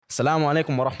Assalamu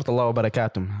alaikum wa rahmatullahi wa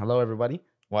barakatuh. Hello, everybody.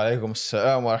 وعليكم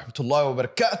السلام ورحمة الله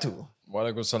وبركاته.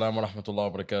 وعليكم السلام ورحمة الله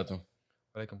وبركاته.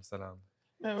 وعليكم السلام.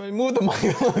 Move the mic.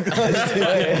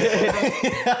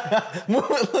 Move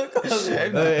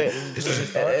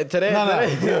it.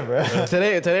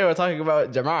 Today we're talking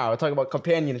about Jama'ah. We're talking about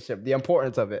companionship, the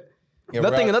importance of it. Yeah,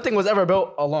 Nothing was ever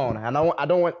built alone, and I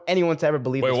don't want anyone to ever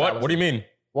believe. Wait, this what? fallacy. What do you mean?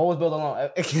 What was built alone?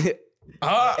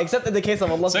 Except in the case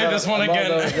of Allah. Say this one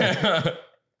again.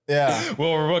 Yeah.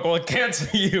 We'll cancel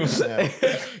you. Yeah.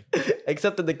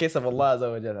 Except in the case of Allah,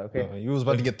 okay. You was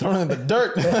about to get thrown in the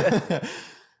dirt.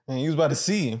 And you was about to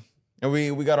see. And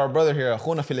we got our brother here,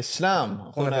 Akhuna fil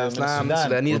Islam. Akhuna fil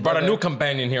Islam, We brought a new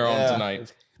companion here on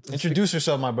tonight. Introduce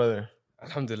yourself, my brother.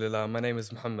 Alhamdulillah, my name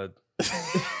is Muhammad.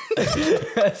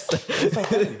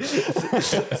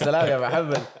 Salam ya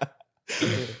Muhammad.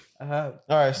 All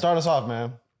right, start us off,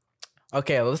 man.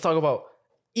 Okay, let's talk about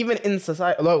even in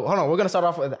society. Hold on, we're gonna start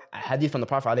off with a hadith from the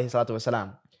Prophet alayhi salatu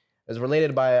wasalam. It's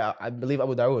related by I believe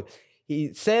Abu Dawood.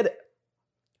 He said,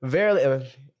 "Verily,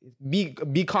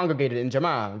 be congregated in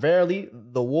Jama'ah. Verily,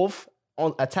 the wolf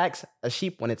attacks a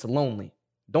sheep when it's lonely.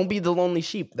 Don't be the lonely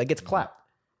sheep that gets clapped."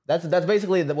 That's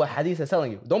basically what hadith is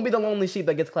telling you. Don't be the lonely sheep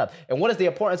that gets clapped. And what is the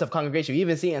importance of congregation? You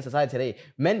even see it in society today.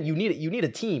 Men, you need a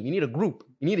team. You need a group.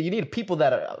 You need people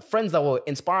that are friends that will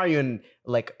inspire you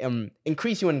and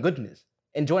increase you in goodness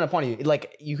and join upon you.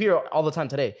 Like you hear all the time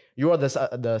today, you are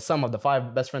the sum of the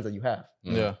 5 best friends that you have.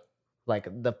 Yeah. Like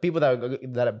the people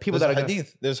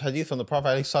There's hadith from the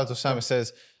Prophet ﷺ. It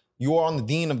says, "You are on the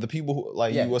deen of the people who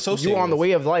you associate. You are on with. the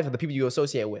way of life of the people you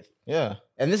associate with." Yeah.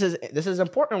 And this is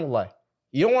important in life.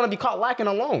 You don't want to be caught lacking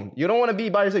alone. You don't want to be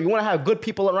by yourself. You want to have good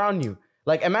people around you.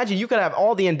 Like imagine you could have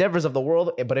all the endeavors of the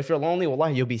world, but if you're lonely,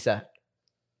 wallahi, you'll be sad.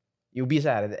 You'll be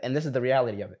sad, and this is the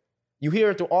reality of it. You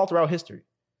hear it all throughout history.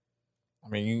 I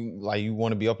mean, you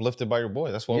want to be uplifted by your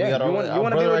boy. That's why we Yeah, got you our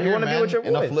wanna brother be- you here, wanna be man. with your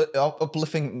An boy.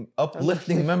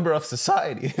 uplifting member of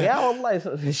society. Yeah,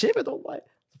 wallahi. Shape it, wallahi.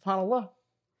 SubhanAllah.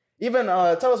 Even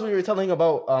tell us what you were telling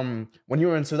about when you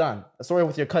were in Sudan. A story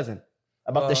with your cousin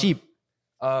about the sheep.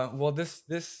 Well,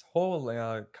 this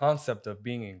whole concept of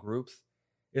being in groups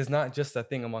is not just a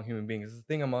thing among human beings. It's a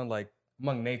thing among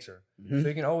nature. Mhm. So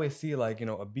you can always see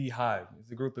a beehive.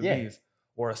 It's a group of bees,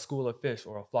 or a school of fish,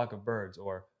 or a flock of birds,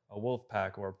 or a wolf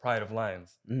pack, or a pride of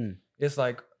lions. Mm. It's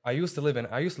like I used to live in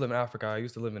Africa. I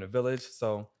used to live in a village.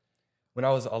 So when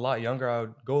I was a lot younger, I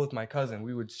would go with my cousin.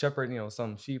 We would shepherd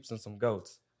some sheep and some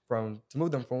goats to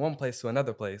move them from one place to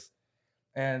another place.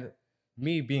 And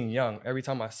me being young, every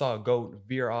time I saw a goat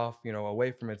veer off,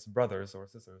 away from its brothers or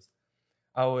sisters,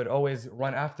 I would always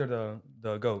run after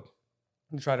the goat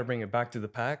and try to bring it back to the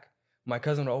pack. My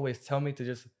cousin would always tell me to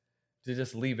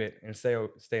just leave it and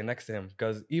stay next to him,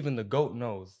 because even the goat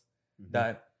knows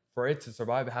that for it to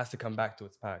survive, it has to come back to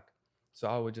its pack. So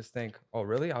I would just think, oh,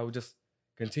 really? I would just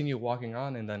continue walking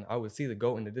on, and then I would see the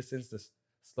goat in the distance just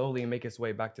slowly make its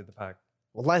way back to the pack.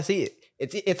 Well, I see it.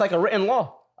 It's like a written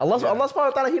law. Allah subhanahu wa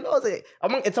ta'ala, He knows it.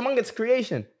 It's among its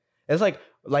creation. It's like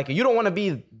you don't want to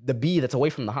be the bee that's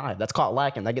away from the hive, that's caught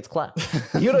lacking, that gets clapped.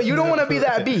 You don't want to be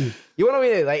that bee. You want to be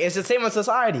it's the same in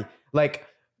society. Like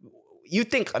you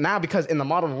think now, because in the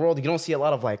modern world you don't see a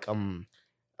lot of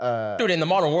Dude, in the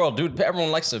modern world, dude,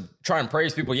 everyone likes to try and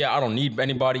praise people. Yeah, I don't need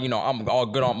anybody. I'm all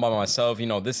good by myself.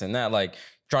 This and that. Like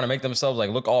trying to make themselves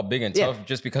look all big and tough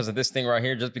just because of this thing right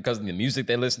here, just because of the music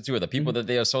they listen to or the people that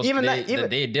they associate.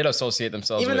 They did associate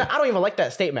themselves with. I don't even like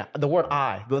that statement. The word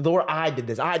I. The word I did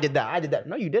this. I did that. I did that.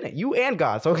 No, you didn't. You and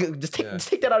God. So just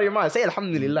take that out of your mind. Say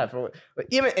alhamdulillah.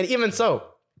 Even so,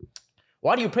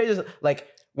 why do you praise this? Like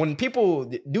when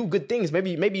people do good things,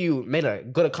 maybe you made a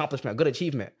good accomplishment, a good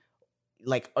achievement.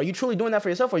 Like, are you truly doing that for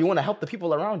yourself, or you want to help the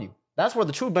people around you? That's where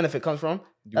the true benefit comes from.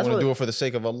 You want to do it for the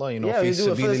sake of Allah, you do it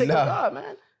for the sake of God,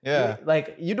 man. Yeah.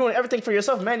 You're doing everything for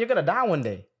yourself, man. You're gonna die one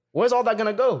day. Where's all that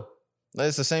gonna go?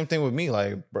 It's the same thing with me.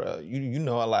 Like, bro,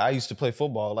 I used to play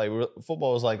football. Like,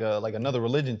 football was like another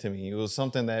religion to me. It was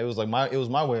something that it was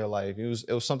my way of life. It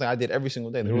was something I did every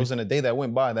single day. There wasn't a day that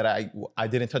went by that I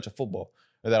didn't touch a football,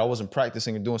 or that I wasn't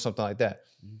practicing or doing something like that.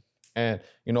 And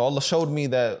Allah showed me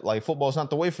that football is not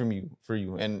the way for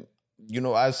you. And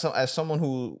as someone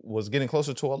who was getting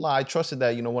closer to Allah, I trusted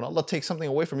that when Allah takes something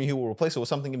away from me, He will replace it with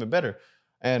something even better.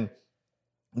 And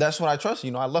that's what I trust.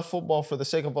 I left football for the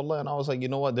sake of Allah, and I was like, you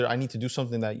know what? I need to do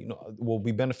something that will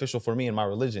be beneficial for me in my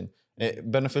religion,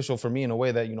 beneficial for me in a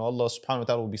way that Allah Subhanahu wa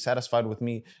Taala will be satisfied with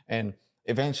me, and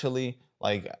eventually,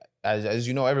 as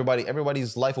you know,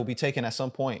 everybody's life will be taken at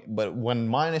some point. But when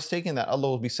mine is taken, that Allah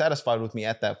will be satisfied with me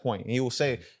at that point. And He will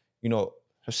say,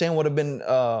 Hussein would have been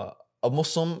a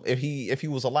Muslim if he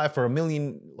was alive for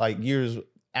 1,000,000 years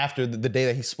after the day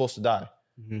that he's supposed to die.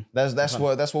 That's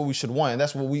what we should want. And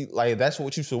that's what we like. That's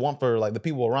what you should want for like the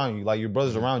people around you, like your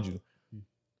brothers around you.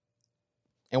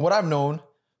 And what I've known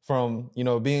from, you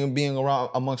know, being around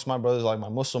amongst my brothers, like my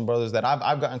Muslim brothers, that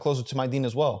I've gotten closer to my deen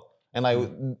as well. And like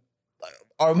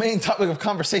our main topic of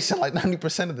conversation, like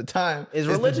 90% of the time, is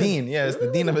religion. The deen. Yeah, it's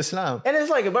the deen of Islam. And it's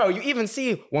like, bro, you even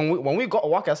see when we go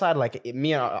walk outside, like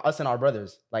me and us and our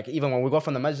brothers, like even when we go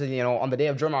from the masjid, you know, on the day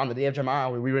of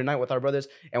Jama'ah, we reunite with our brothers,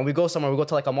 and we go somewhere, we go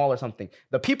to like a mall or something.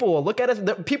 The people will look at us.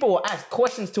 The people will ask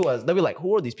questions to us. They'll be like,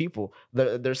 "Who are these people?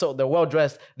 They're well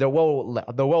dressed. They're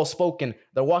well spoken.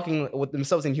 They're walking with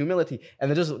themselves in humility,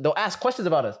 and they'll ask questions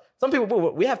about us." Some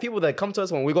people, we have people that come to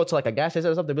us when we go to like a gas station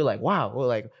or something. They'll be like, "Wow, we're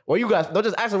like, where you guys?" They'll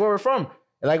just ask us where we're from.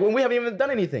 And like when we haven't even done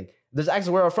anything, they'll just ask us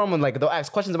where we're from, and like they'll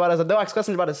ask questions about us. And they'll ask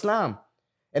questions about Islam,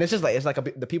 and it's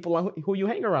like the people who you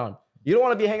hang around. You don't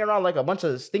want to be hanging around like a bunch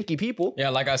of stinky people. Yeah,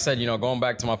 like I said, you know, going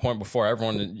back to my point before,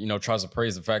 everyone, you know, tries to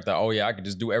praise the fact that, oh yeah, I could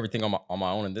just do everything on my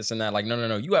own and this and that. Like,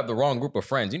 no. You have the wrong group of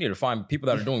friends. You need to find people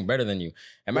that are doing better than you.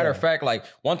 And matter of fact, like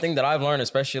one thing that I've learned,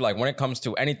 especially like when it comes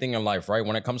to anything in life, right?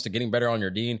 When it comes to getting better on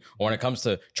your deen, or when it comes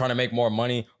to trying to make more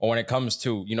money, or when it comes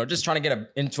to, you know, just trying to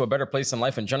get into a better place in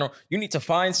life in general, you need to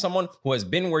find someone who has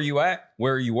been where you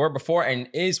were before, and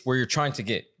is where you're trying to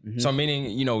get. So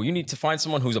meaning, you know, you need to find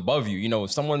someone who's above you, you know,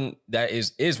 someone that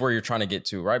is where you're trying to get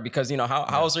to, right? Because, you know, how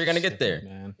else are you going to get there?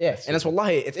 Man. Yeah, and it's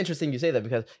wallahi, it's interesting you say that,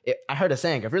 because I heard a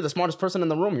saying, if you're the smartest person in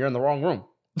the room, you're in the wrong room.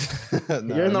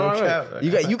 You're in the wrong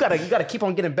way. You gotta keep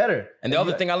on getting better. And the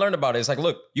other thing I learned about it is like,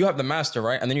 look, you have the master,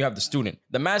 right? And then you have the student.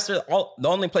 The master, the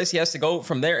only place he has to go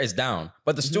from there is down.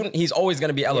 But the student, he's always going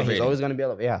to be elevated. He's always going to be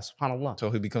elevated. Yeah, subhanAllah.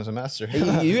 So he becomes a master.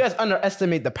 You guys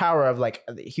underestimate the power of like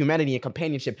humanity and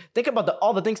companionship. Think about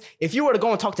all the things. If you were to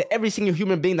go and talk to every single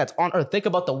human being that's on earth, think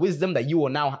about the wisdom that you will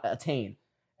now attain,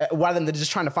 rather than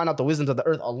just trying to find out the wisdoms of the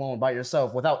earth alone by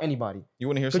yourself without anybody. You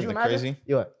want to hear something crazy?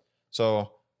 Yeah.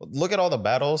 So look at all the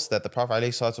battles that the Prophet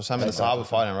ﷺ and the Sahaba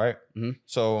fought in, right?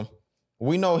 So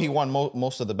we know he won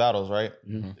most of the battles, right?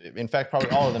 In fact, probably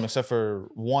all of them except for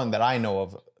one that I know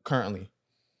of currently.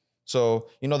 So,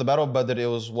 you know, the Battle of Badr, it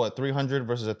was what, 300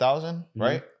 versus 1,000,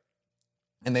 right?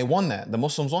 And they won that. The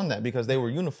Muslims won that because they were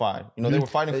unified. You know, they were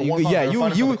fighting for one cause. Yeah, for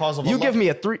the cause of Allah. Give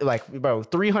me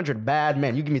 300 bad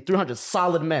men. You give me 300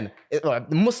 solid men,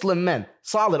 Muslim men,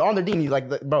 solid on their deen.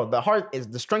 The heart is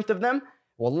the strength of them.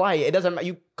 Wallahi, it doesn't matter.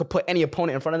 You could put any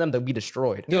opponent in front of them, they'll be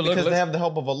destroyed. Yeah, because they have the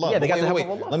help of Allah. Yeah, they got the help of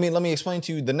Allah. Let me explain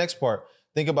to you the next part.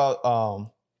 Think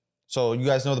about, so you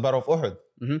guys know the Battle of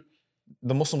Uhud.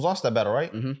 The Muslims lost that battle,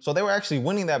 right? So they were actually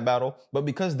winning that battle, but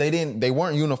because they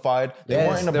weren't unified, they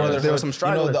weren't in a brotherhood. There was some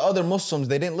struggle. You know, the other Muslims,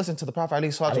 they didn't listen to the Prophet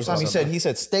ﷺ. He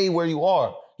said, stay where you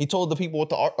are. He told the people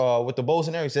with the bows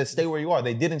and arrows, he said, stay where you are.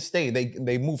 They didn't stay.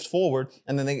 They moved forward,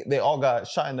 and then they all got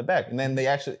shot in the back. And then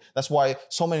that's why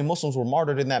so many Muslims were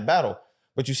martyred in that battle.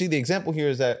 But you see, the example here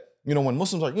is that, you know, when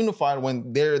Muslims are unified,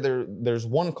 when there's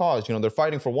one cause, you know, they're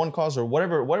fighting for one cause or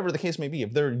whatever the case may be.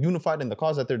 If they're unified in the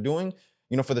cause that they're doing,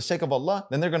 you know, for the sake of Allah,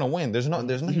 then they're gonna win. There's nothing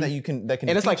that can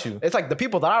and it's like you. It's like the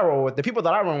people that I roll with,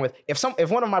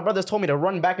 if one of my brothers told me to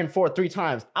run back and forth 3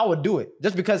 times, I would do it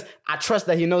just because I trust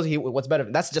that he knows what's better.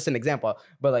 That's just an example,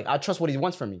 but like I trust what he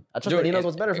wants from me. I trust that he knows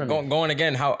what's better for me. Going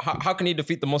again, how can he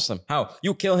defeat the Muslim? How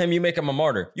you kill him, you make him a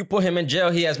martyr. You put him in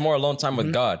jail, he has more alone time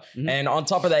with God. And on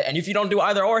top of that, and if you don't do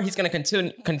either or, he's gonna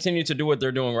continue to do what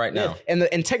they're doing right now. And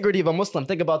the integrity of a Muslim.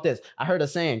 Think about this. I heard a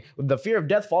saying: the fear of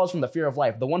death follows from the fear of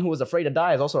life. The one who is afraid to die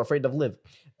is also afraid to live.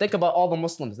 Think about all the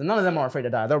Muslims, and none of them are afraid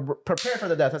to die. They're prepared for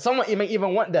the death. Someone may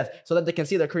even want death so that they can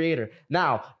see their Creator.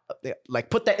 Now, like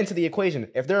put that into the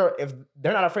equation. If they're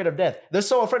not afraid of death, they're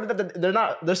so afraid of death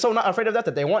that they're so not afraid of death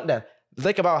that they want death.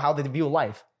 Think about how they view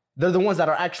life. They're the ones that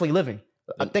are actually living.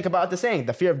 Think about the saying: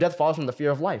 the fear of death follows from the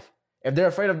fear of life. If they're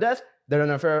afraid of death,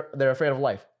 they're afraid of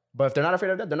life. But if they're not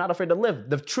afraid of death, they're not afraid to live.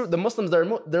 The Muslims,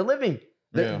 they're living.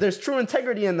 There's true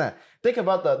integrity in that. Think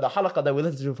about the halaqah that we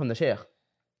listened to from the Shaykh.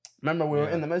 Remember we were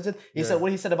in the masjid? He said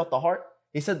what he said about the heart.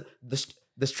 He said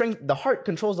the strength, the heart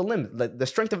controls the limbs. Like the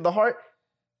strength of the heart.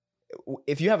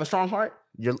 If you have a strong heart,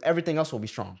 everything else will be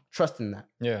strong. Trust in that.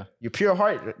 Yeah. Your pure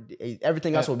heart,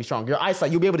 everything else will be strong. Your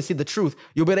eyesight, you'll be able to see the truth.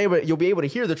 You'll be able to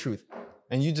hear the truth.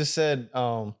 And you just said,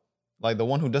 like the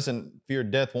one who doesn't fear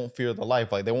death won't fear the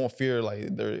life. Like they won't fear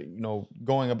like they're, you know,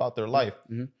 going about their life.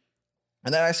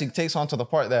 And that actually takes on to the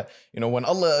part that, you know, when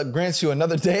Allah grants you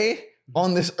another day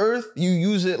on this earth, you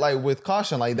use it like with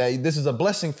caution, like that this is a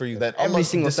blessing for you, that Allah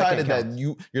decided that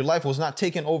your life was not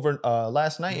taken over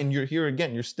last night and you're here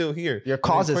again. You're still here. Your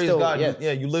cause is still, God,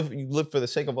 you live for the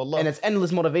sake of Allah. And it's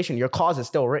endless motivation. Your cause is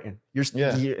still written. You're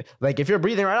like, if you're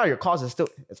breathing right now, your cause is still,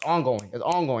 it's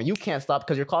ongoing. You can't stop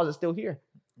because your cause is still here.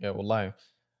 Yeah, well, life.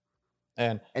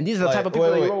 And these are the type of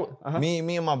people that you roll. Me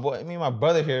and my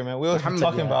brother here, man. We always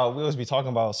be talking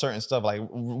about certain stuff, like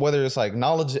whether it's like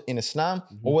knowledge in Islam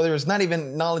or whether it's not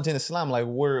even knowledge in Islam. Like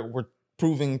we're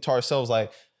proving to ourselves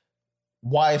like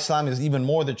why Islam is even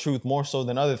more the truth, more so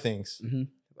than other things.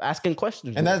 Asking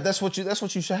questions, and that's what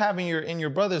you should have in your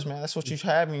brothers, man. That's what you should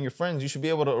have in your friends. You should be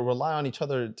able to rely on each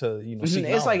other to seek it's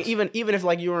knowledge. like even if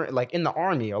like you were like in the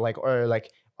army or like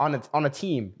on a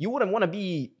team, you wouldn't want to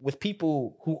be with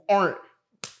people who aren't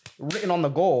written on the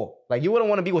goal. Like you wouldn't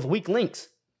want to be with weak links.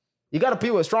 You got to be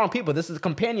with strong people. This is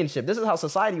companionship. This is how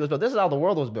society was built. This is how the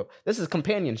world was built. This is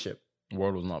companionship. The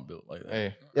world was not built like that.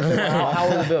 Hey, how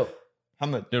was it built?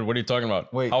 Dude, what are you talking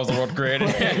about? Wait. How was the world created?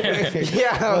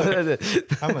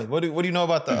 Hamid, what do you know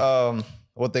about the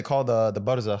what they call the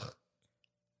barzakh?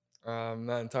 I'm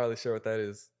not entirely sure what that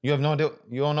is. You have no idea.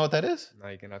 You don't know what that is? No,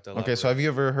 you can have to. Okay, so have you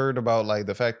ever heard about like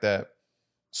the fact that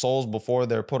souls before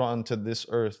they're put onto this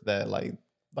earth, that like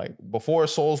before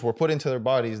souls were put into their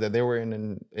bodies, that they were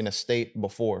in a state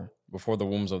before the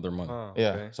wombs of their mother. Oh,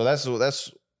 yeah. okay. So that's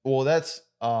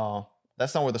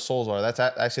not where the souls are. That's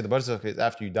actually the barzakh is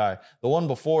after you die. The one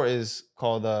before is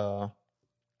called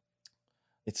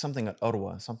it's something at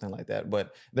Urwa, something like that.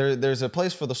 But there's a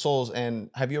place for the souls. And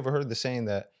have you ever heard the saying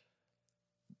that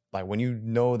like when you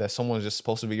know that someone's just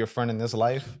supposed to be your friend in this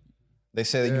life, they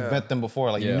say that you've met them before,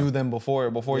 like you knew them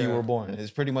before you were born.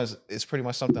 It's pretty much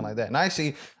something like that. And I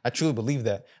truly believe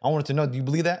that. I wanted to know, do you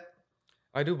believe that?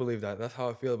 I do believe that. That's how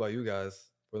I feel about you guys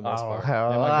for the most part.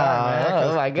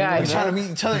 Oh my God, We're trying to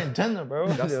meet each other in Tinder, bro.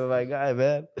 Oh my God,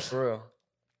 man. For real.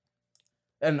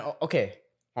 And okay,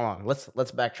 hold on. Let's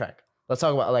backtrack. Let's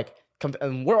talk about like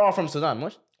and we're all from Sudan.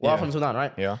 We're all from Sudan,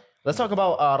 right? Yeah. Let's talk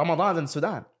about Ramadan in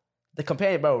Sudan. The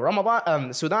companion, bro.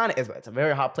 Ramadan, Sudan it's a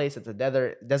very hot place. It's a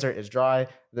desert. Desert is dry.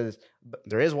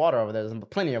 There is water over there. There's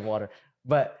plenty of water.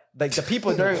 But like the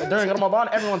people during Ramadan,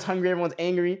 everyone's hungry. Everyone's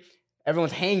angry.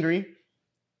 Everyone's hangry.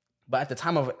 But at the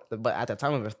time of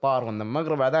iftar, when the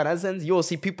Maghrib Adhan azans, you will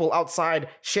see people outside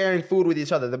sharing food with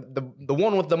each other. The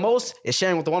one with the most is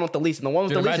sharing with the one with the least, and the one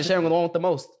with the least is sharing with the one with the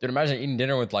most. Dude, imagine eating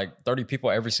dinner with like 30 people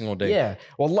every single day. Yeah,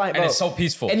 wallahi, bro. And it's so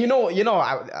peaceful. And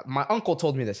my uncle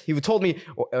told me this. He told me,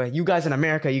 you guys in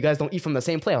America, you guys don't eat from the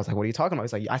same plate. I was like, what are you talking about?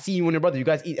 He's like, I see you and your brother, you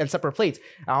guys eat in separate plates.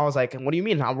 And I was like, what do you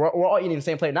mean? We're all eating the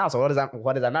same plate now. So what does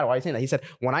that matter? Why are you saying that? He said,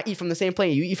 when I eat from the same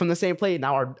plate, you eat from the same plate.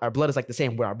 Now our blood is like the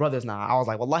same. We're our brothers now. I was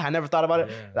like, wallahi, I never thought about it.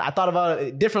 Yeah. I thought about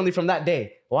it differently from that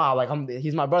day. Wow, like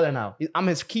he's my brother now. I'm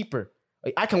his keeper.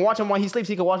 Like, I can watch him while he sleeps.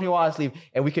 He can watch me while I sleep,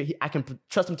 and I can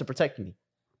trust him to protect me.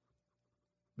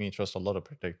 Me and trust Allah to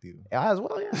protect you. Yeah, as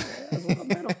well,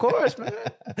 man. Of course, man.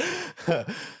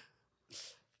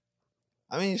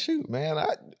 I mean, shoot, man.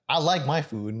 I like my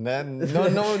food. No,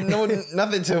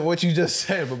 nothing to what you just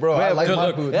said, but bro, I like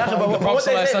my food. Yeah, but what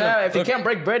they say, man, if you can't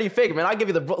break bread, you fake, man. I'll give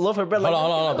you the loaf of bread. Hold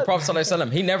on. The Prophet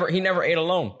ﷺ, he never ate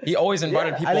alone. He always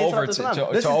invited people over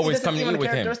to always come and eat with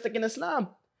him. Characteristic in Islam.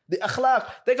 The akhlaq.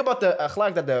 Think about the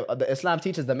akhlaq that the Islam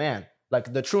teaches the man.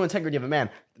 Like the true integrity of a man.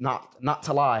 Not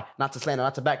to lie, not to slander,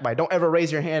 not to backbite. Don't ever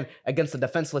raise your hand against a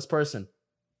defenseless person.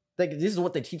 This is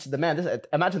what they teach the man.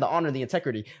 Imagine the honor, the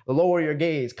integrity. Lower your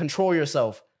gaze. Control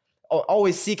yourself.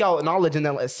 Always seek out knowledge and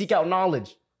then seek out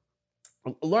knowledge.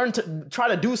 Learn to try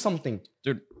to do something.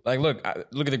 Dude, like look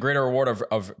at the greater reward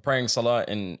of praying salah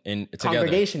in together.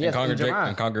 Congregation, yes.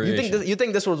 In congregation. You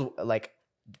think this was like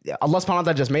Allah subhanahu wa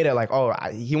ta'ala just made it like,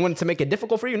 he wanted to make it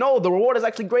difficult for you? No, the reward is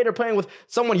actually greater playing with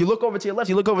someone. You look over to your left,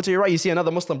 you look over to your right, you see another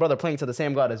Muslim brother playing to the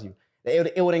same God as you.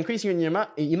 It would increase you in your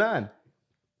iman.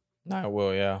 Nah, it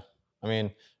will, yeah. I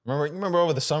mean, remember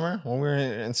over the summer when we were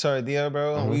in Sardinia,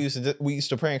 bro, and we used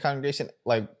to pray in congregation,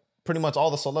 like pretty much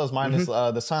all the salahs minus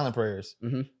the silent prayers,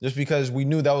 just because we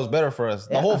knew that was better for us.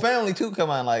 The whole family too, come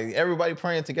on, like everybody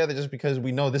praying together, just because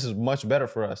we know this is much better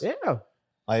for us. Yeah,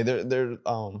 like the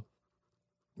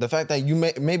fact that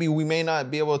we may not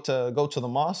be able to go to the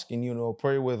mosque and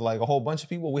pray with like a whole bunch of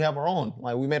people. We have our own,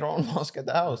 like we made our own mosque at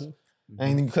the house,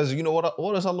 and because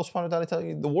what does Allah subhanahu wa ta'ala tell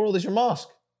you? The world is your mosque.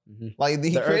 Like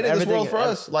he created this world for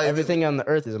us. Like everything on the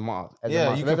earth is a mosque. You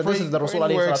can pray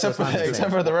anywhere except for the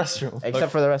restroom.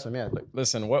 Except for the restroom, yeah.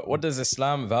 Listen, what does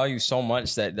Islam value so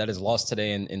much that is lost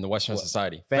today in the Western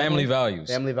society? Family values.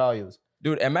 Family values.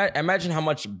 Dude, imagine how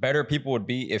much better people would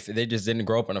be if they just didn't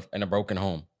grow up in a broken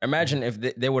home. Imagine if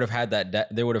they would have had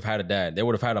they would have had a dad. They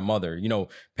would have had a mother.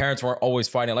 Parents weren't always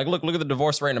fighting. Like, look at the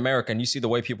divorce rate in America, and you see the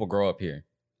way people grow up here.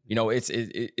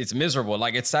 It's miserable.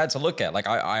 Like, it's sad to look at. Like,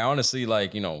 I honestly,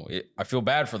 like, I feel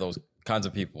bad for those kinds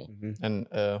of people. And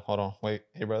hold on, wait,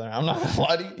 hey brother, I'm not gonna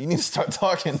lie to you. You need to start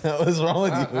talking. What's wrong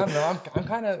with you? I don't know. I'm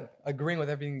kind of agreeing with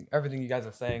everything you guys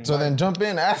are saying. So then jump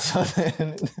in, ask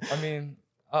something. I mean,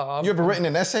 You ever written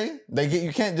an essay?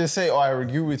 You can't just say, "Oh, I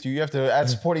agree with you." You have to add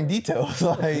supporting details.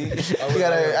 Like you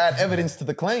gotta add evidence to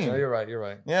the claim. No, you're right. You're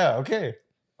right. Yeah. Okay.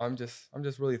 I'm just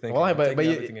really thinking. Well, I'm but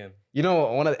taking everything in. you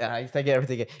know, I take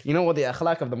everything in. You know what the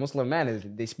akhlaq of the Muslim man is?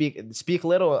 They speak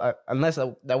little unless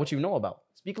that what you know about.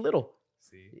 Speak little.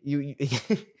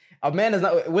 See, A man is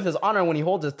not with his honor when he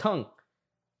holds his tongue.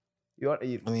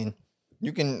 I mean,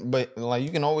 you can, but like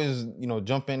you can always,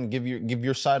 jump in, give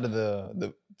your side of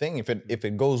the thing if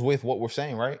it goes with what we're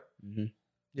saying, right? Mm-hmm.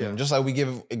 Yeah. Just like we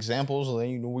give examples,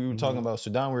 we were talking about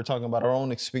Sudan, we were talking about our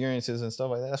own experiences and stuff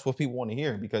like that. That's what people want to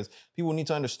hear because people need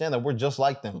to understand that we're just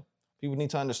like them. People need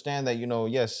to understand that,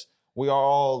 yes, we are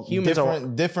all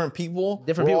different people.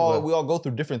 We all go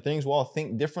through different things. We all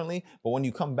think differently. But when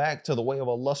you come back to the way of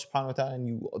Allah subhanahu wa ta'ala and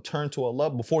you turn to Allah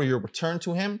before you return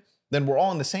to Him, then we're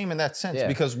all in the same in that sense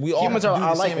because we all humans have to do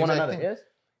are the like same one exact another. thing. Yes.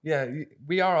 yeah,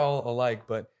 we are all alike,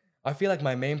 but I feel like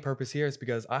my main purpose here is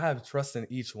because I have trust in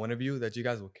each one of you that you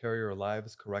guys will carry your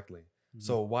lives correctly.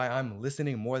 So why I'm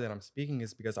listening more than I'm speaking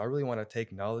is because I really want to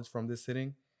take knowledge from this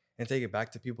sitting and take it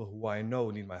back to people who I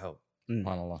know need my help.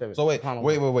 So wait.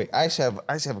 I actually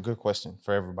have a good question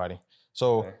for everybody.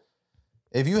 So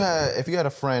if you had a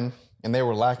friend and they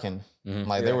were lacking,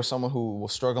 they were someone who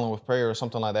was struggling with prayer or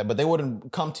something like that, but they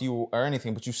wouldn't come to you or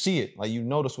anything, but you see it, like you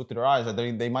notice with their eyes that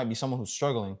they might be someone who's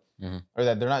struggling or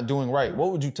that they're not doing right.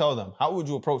 What would you tell them? How would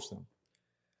you approach them?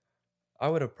 I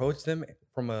would approach them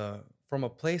from a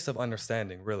place of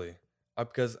understanding, really,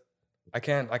 because I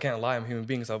can't lie. I'm a human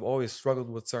being, so I've always struggled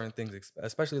with certain things,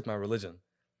 especially with my religion.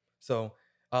 So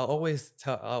I'll always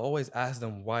ask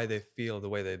them why they feel the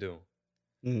way they do.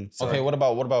 So, okay, what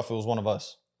about if it was one of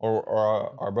us or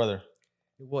our brother?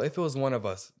 Well, if it was one of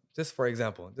us, just for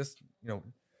example, just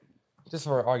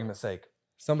for argument's sake,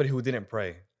 somebody who didn't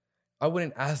pray, I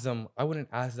wouldn't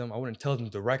tell them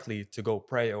directly to go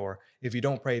pray, or if you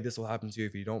don't pray, this will happen to you.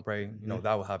 If you don't pray,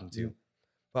 that will happen to you.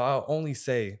 But I'll only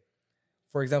say,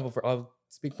 for example, I'll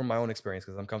speak from my own experience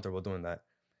because I'm comfortable doing that.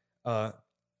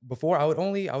 Before I would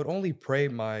only pray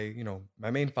my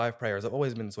main 5 prayers. I've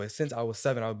always been this way. Since I was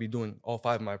 7, I would be doing all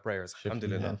 5 of my prayers.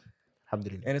 Alhamdulillah.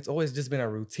 And it's always just been a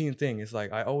routine thing. It's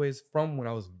like I always, from when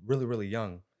I was really, really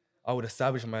young, I would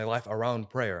establish my life around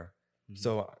prayer.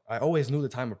 So I always knew the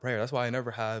time of prayer. That's why I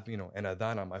never have, an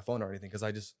adhan on my phone or anything, because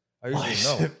I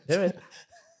usually know.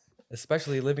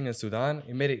 Especially living in Sudan,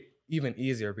 it made it even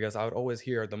easier because I would always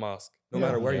hear the mosque. No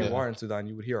matter where you are in Sudan,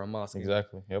 you would hear a mosque.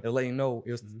 Exactly. Yep. It'll let you know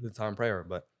it was the time of prayer.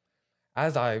 But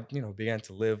as I, began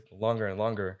to live longer and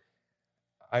longer,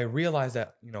 I realized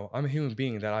that, I'm a human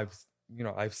being, that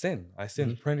I've sinned. I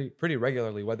sin pretty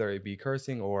regularly, whether it be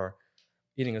cursing or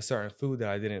eating a certain food that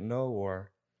I didn't know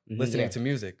or listening to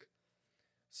music.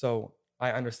 So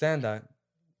I understand that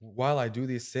while I do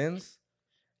these sins,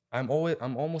 I'm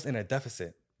almost in a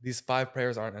deficit. These 5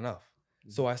 prayers aren't enough.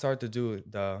 So I started to do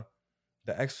the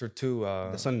extra 2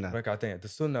 the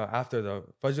sunnah after the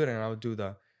fajr, and I would do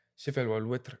the shifal wal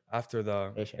witr after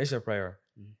the isha prayer.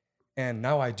 And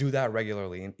now I do that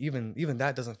regularly, and even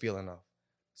that doesn't feel enough.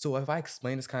 So if I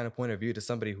explain this kind of point of view to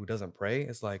somebody who doesn't pray,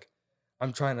 it's like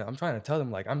I'm trying to tell them,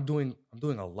 like, I'm doing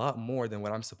a lot more than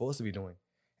what I'm supposed to be doing.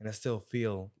 And I still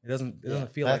feel it doesn't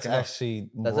feel that's like enough.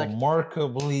 Actually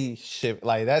remarkably shift.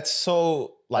 Like that's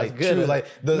so like that's true. Like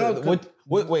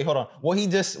wait, hold on. What you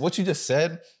just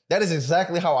said, that is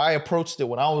exactly how I approached it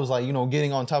when I was like,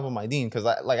 getting on top of my deen. Because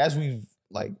as we've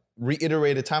like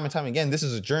reiterated time and time again, this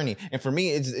is a journey. And for me,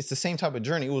 it's the same type of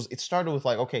journey. It started with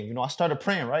like, okay, I started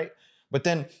praying, right? But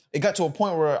then it got to a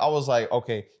point where I was like,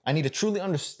 okay, I need to truly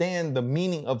understand the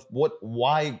meaning of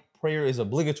why prayer is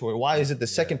obligatory. Why is it the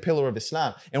second pillar of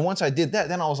Islam? And once I did that,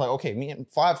 then I was like, okay, me and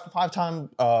five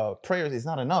time prayers is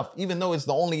not enough. Even though it's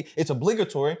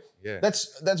obligatory. Yeah.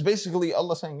 That's basically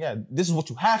Allah saying, yeah, this is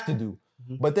what you have to do.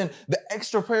 But then the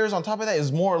extra prayers on top of that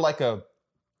is more like a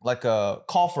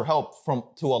call for help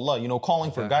to Allah,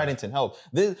 calling for guidance and help.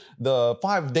 The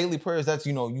 5 daily prayers, that's,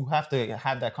 you have to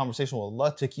have that conversation with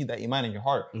Allah to keep that iman in your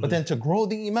heart. But then to grow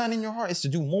the iman in your heart is to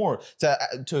do more,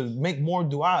 to make more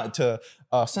dua, to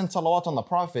send salawat on the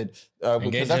Prophet,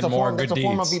 because that's a form of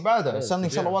ibadah. Sending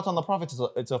salawat on the Prophet,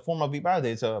 it's a form of ibadah.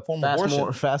 It's a form of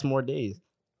worship. Fast more days.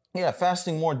 Yeah,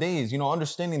 fasting more days,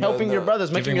 understanding. Helping your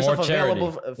brothers, making yourself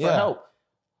available for help.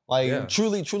 Like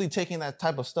truly taking that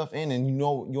type of stuff in, and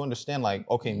you understand, like,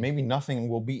 okay, maybe nothing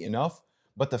will be enough,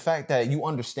 but the fact that you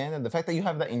understand it, the fact that you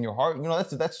have that in your heart,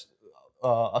 that's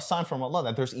a sign from Allah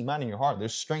that there's iman in your heart,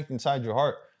 there's strength inside your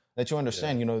heart. that you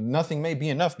understand, you know, nothing may be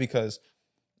enough because,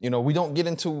 you know, we don't get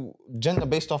into Jannah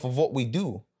based off of what we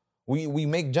do. We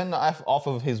make Jannah off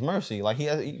of his mercy. Like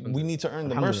we need to earn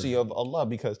the mercy of Allah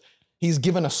because he's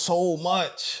given us so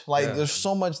much. Like there's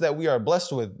so much that we are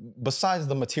blessed with besides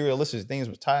the materialistic things,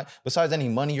 besides any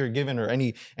money you're given or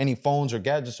any phones or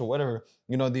gadgets or whatever.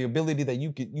 You know, the ability that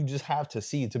you just have to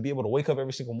see, to be able to wake up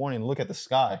every single morning and look at the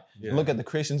sky, look at the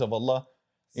creations of Allah.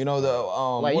 You know,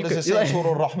 what does it say? Surah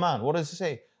Al-Rahman. What does it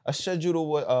say?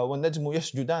 Ash-shajru wan-najmu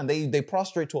yasjudan. They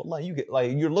prostrate to Allah. You get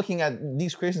like you're looking at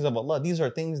these creations of Allah. These are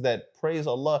things that praise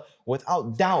Allah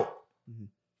without doubt.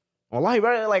 Wallahi,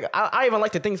 bro, like I even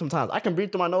like to think sometimes I can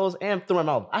breathe through my nose and through my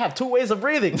mouth. I have 2 ways of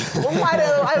breathing. Wallahi,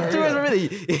 I have 2 ways of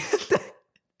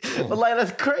breathing. Wallahi,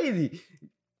 that's crazy.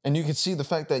 And you can see the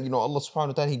fact that, you know, Allah subhanahu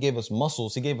wa ta'ala, he gave us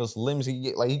muscles, he gave us limbs,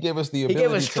 he gave us the ability. He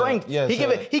gave us strength. To,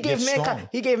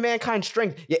 he gave mankind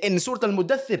strength. Yeah, in Surah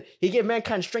Al-Mudaththir, he gave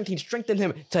mankind strength. He strengthened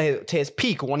him to his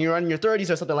peak when you're in your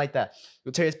 30s or something like that.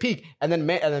 To his peak. And then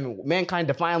mankind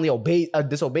defiantly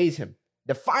disobeys him.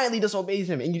 Defiantly disobeys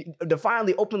him, and you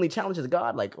defiantly openly challenges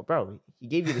God. Like, bro, he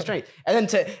gave you the strength, and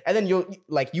then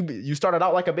you started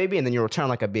out like a baby, and then you return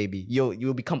like a baby.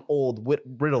 You'll become old,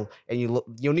 brittle, and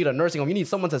you'll need a nursing home. You need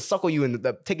someone to suckle you and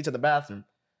take you to the bathroom.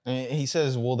 And he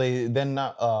says, "Will they then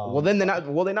not? Will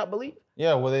they not believe?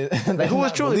 Yeah, will they? Like, who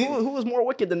is more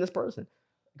wicked than this person?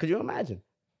 Could you imagine?"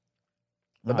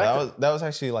 That was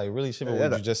actually like really simple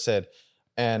what you just said,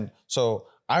 and so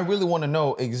I really want to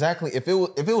know exactly if it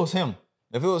was him.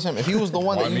 If he was the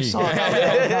one that you saw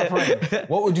not praying,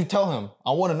 what would you tell him?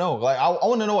 I want to know. Like, I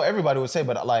want to know what everybody would say,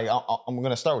 but like, I'm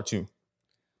going to start with you.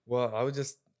 Well, I would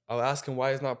ask him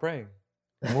why he's not praying.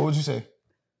 What would you say?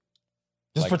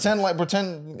 Just pretend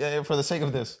for the sake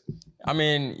of this. I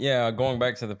mean, yeah, going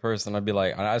back to the person, I'd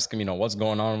ask him, you know, what's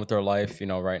going on with their life, you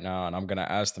know, right now. And I'm going to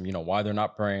ask them, you know, why they're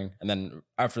not praying. And then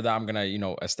after that, I'm going to, you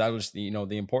know, establish the, you know,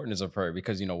 the importance of prayer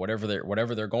because, you know, whatever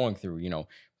they're going through, you know,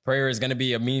 prayer is going to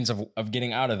be a means of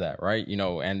getting out of that, right? You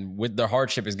know, and with the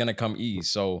hardship is going to come ease.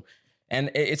 So, and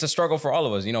it's a struggle for all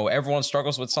of us. You know, everyone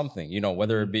struggles with something, you know,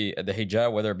 whether it be the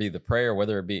hijab, whether it be the prayer,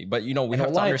 but, you know, we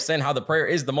have to understand how the prayer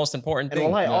is the most important thing.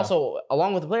 And also,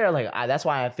 along with the prayer, like, that's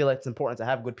why I feel like it's important to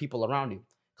have good people around you.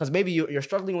 Because maybe you're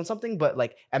struggling with something, but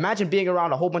like, imagine being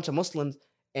around a whole bunch of Muslims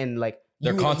and like,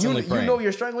 they're constantly praying. You know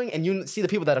you're struggling and you see the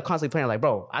people that are constantly praying, like,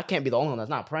 bro, I can't be the only one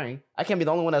that's not praying. I can't be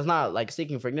the only one that's not like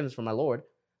seeking forgiveness from my Lord.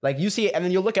 Like you see it, and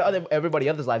then you look at everybody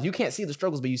else's lives. You can't see the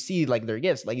struggles, but you see like their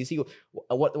gifts. Like you see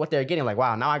what they're getting. Like,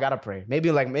 wow, now I gotta pray.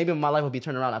 Maybe my life will be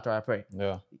turned around after I pray.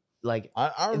 Yeah. Like I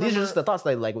remember, these are just the thoughts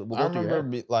that like will go through your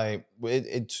head. Like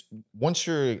it's once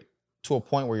you're to a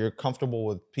point where you're comfortable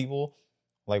with people,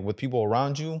 like with people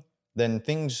around you, then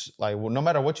things like no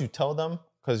matter what you tell them,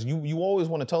 because you always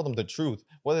want to tell them the truth,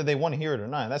 whether they want to hear it or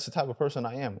not. And that's the type of person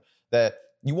I am. That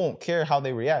you won't care how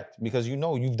they react because you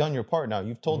know you've done your part now.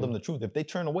 You've told them the truth. If they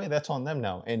turn away, that's on them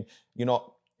now. And you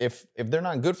know, if they're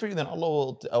not good for you, then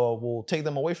Allah will take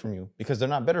them away from you because they're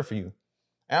not better for you.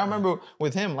 And I remember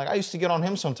with him, like I used to get on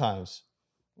him sometimes.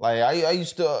 Like I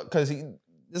used to, because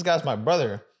this guy's my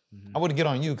brother. I wouldn't get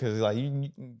on you because like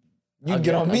you'd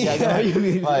get on me.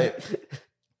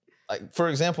 like for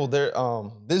example,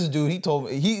 this dude, he told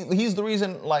me he's the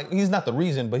reason. Like he's not the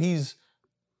reason, but he's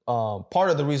part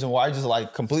of the reason why I just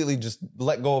like completely just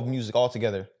let go of music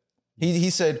altogether. He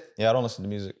said, "Yeah, I don't listen to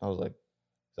music." I was like,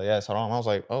 "Yeah, it's haram." I was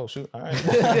like, "Oh shoot, all right."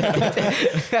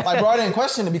 Like, bro, I didn't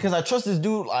question it because I trust this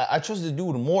dude. I trust this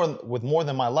dude more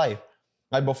than my life.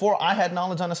 Like before I had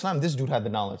knowledge on Islam, this dude had the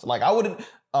knowledge. Like I wouldn't.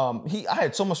 I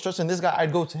had so much trust in this guy.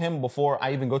 I'd go to him before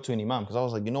I even go to an imam because I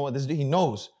was like, you know what, this dude, he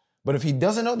knows. But if he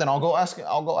doesn't know, then I'll go ask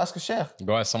a sheikh.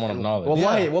 Go ask someone of knowledge.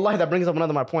 Wallahi, that brings up another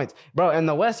of my points. Bro, in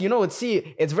the West, you know,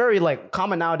 it's very like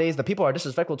common nowadays that people are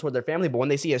disrespectful toward their family, but when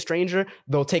they see a stranger,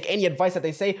 they'll take any advice that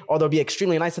they say or they'll be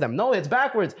extremely nice to them. No, it's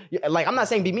backwards. Like, I'm not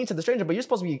saying be mean to the stranger, but you're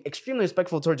supposed to be extremely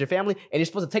respectful towards your family and you're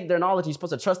supposed to take their knowledge and you're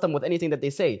supposed to trust them with anything that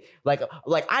they say. Like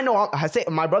I know, I say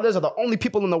my brothers are the only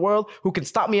people in the world who can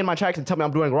stop me in my tracks and tell me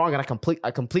I'm doing wrong, and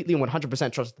I completely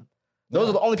 100% trust them. Those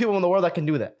are the only people in the world that can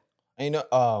do that. And you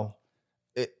know,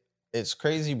 it's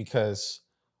crazy because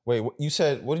wait, you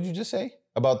said, what did you just say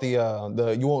about the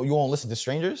you won't listen to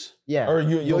strangers? Yeah, or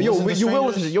you will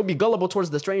listen to, you'll be gullible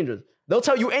towards the strangers. They'll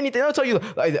tell you anything. They'll tell you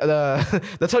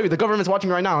they'll tell you the government's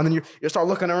watching right now, and then you start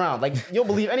looking around. Like you'll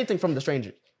believe anything from the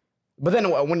strangers. But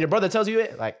then when your brother tells you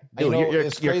it, like, dude,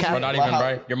 you're but not even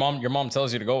right. Your mom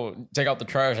tells you to go take out the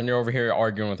trash, and you're over here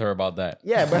arguing with her about that.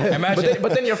 Yeah,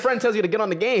 but then your friend tells you to get on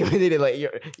the game, and like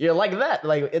you're like that.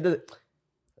 Like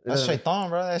that's shaitan,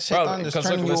 bro. That's shaitan just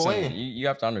turning you away. You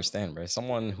have to understand, bro.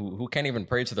 Someone who can't even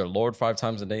pray to their Lord 5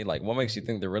 times a day, like, what makes you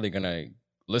think they're really gonna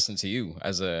listen to you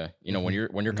as a, you know, when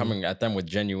you're coming at them with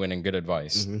genuine and good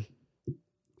advice.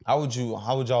 How would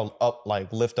y'all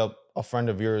lift up a friend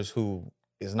of yours who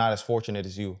is not as fortunate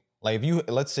as you? Like if you,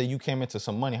 let's say you came into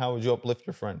some money, how would you uplift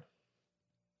your friend?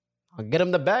 I'll get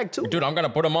him the bag too. Dude, I'm gonna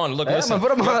put him on. Look, Yeah, listen. I'm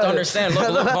gonna put him You have on. to understand.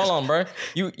 Look, hold on, bro.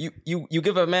 You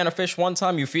give a man a fish one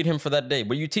time, you feed him for that day.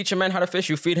 But you teach a man how to fish,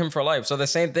 you feed him for life. So the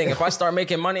same thing. If I start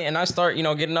making money and I start, you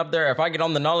know, getting up there, if I get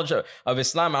on the knowledge of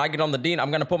Islam and I get on the deen,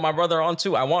 I'm gonna put my brother on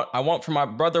too. I want for my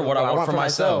brother what I want for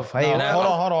myself. Hey, And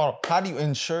Hold on. How do you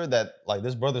ensure that like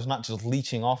this brother's not just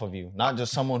leeching off of you, not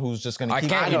just someone who's just gonna keep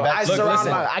can't- you back?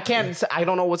 I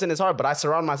don't know what's in his heart, but I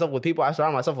surround myself with people. I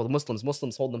surround myself with Muslims.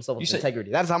 Muslims hold themselves with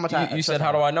integrity. That's how much You said,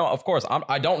 how do I know? Of course,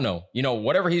 I don't know. You know,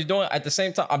 whatever he's doing, at the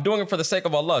same time, I'm doing it for the sake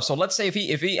of Allah. So let's say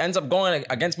if he ends up going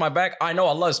against my back, I know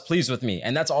Allah is pleased with me,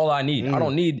 and that's all I need. I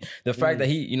don't need the fact that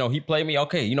he played me.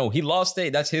 Okay, you know, he lost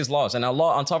it. That's his loss, and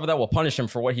Allah on top of that will punish him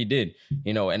for what he did.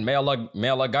 You know, and may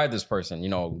Allah guide this person. You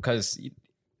know, because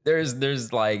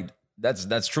there's like.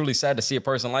 That's truly sad to see a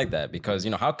person like that, because,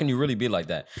 you know, how can you really be like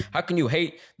that? How can you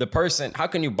hate the person? How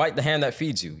can you bite the hand that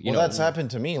feeds you? You know, that's happened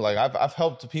to me. Like I've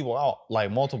helped people out like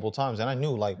multiple times, and I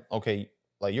knew like, okay,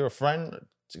 like you're a friend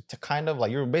to kind of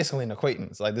like, you're basically an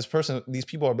acquaintance. Like these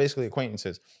people are basically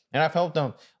acquaintances, and I've helped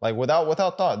them like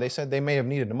without thought. They said they may have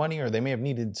needed the money, or they may have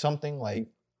needed something, like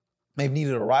may have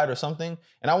needed a ride or something,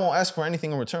 and I won't ask for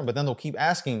anything in return, but then they'll keep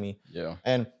asking me. Yeah.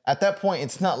 And at that point,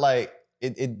 it's not like,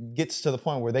 it gets to the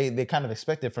point where they kind of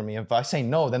expect it from me. If I say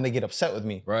no, then they get upset with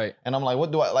me. Right. And I'm like,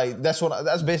 what do I like? That's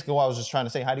basically what I was just trying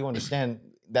to say. How do you understand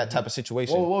that type of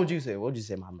situation? What would you say? What would you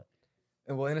say, Muhammad?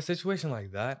 And well, in a situation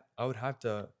like that, I would have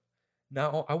to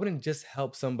I wouldn't just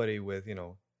help somebody with, you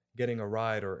know, getting a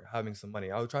ride or having some money.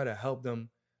 I would try to help them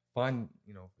find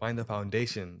the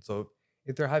foundation. So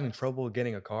if they're having trouble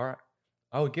getting a car,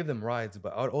 I would give them rides,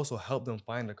 but I would also help them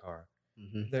find a car.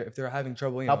 If they're having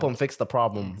trouble, Help them fix the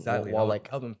problem. Exactly. While like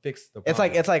help them fix the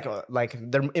problem. it's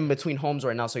like they're in between homes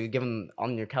right now, so you give them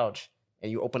on your couch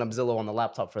and you open up Zillow on the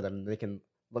laptop for them, and they can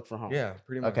look for home. Yeah,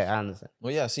 pretty much. Okay, I understand.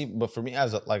 Well, yeah, see, but for me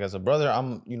as a brother,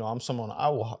 I'm someone, I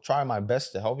will try my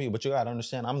best to help you, but you gotta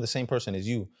understand, I'm the same person as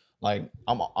you. Like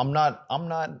I'm not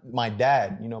my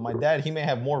dad. You know, my dad, he may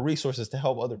have more resources to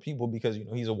help other people because, you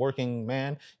know, he's a working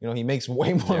man. You know, he makes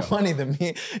way more money than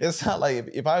me. It's not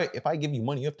like if I give you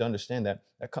money, you have to understand that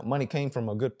money came from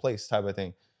a good place, type of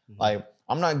thing. Like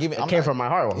I'm not giving. It came from my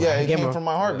heart. Yeah, it came from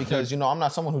my heart because, you know, I'm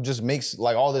not someone who just makes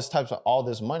like all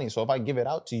this money. So if I give it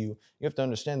out to you, you have to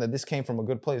understand that this came from a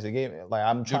good place.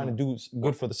 I'm trying to do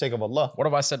good for the sake of Allah. What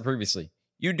have I said previously?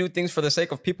 You do things for the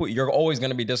sake of people, you're always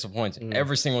going to be disappointed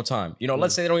every single time. You know,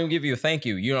 let's say they don't even give you a thank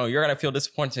you. You know, you're going to feel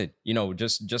disappointed, you know,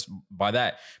 just by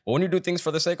that. But when you do things for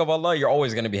the sake of Allah, you're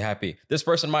always going to be happy. This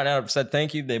person might not have said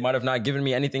thank you. They might have not given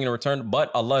me anything in return,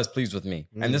 but Allah is pleased with me.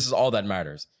 And this is all that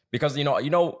matters. Because,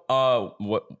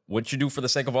 what you do for the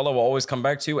sake of Allah will always come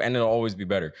back to you, and it'll always be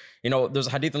better. You know, there's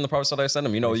a hadith in the Prophet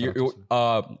ﷺ, you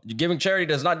know, giving charity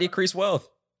does not decrease wealth.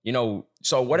 You know,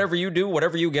 so whatever you do,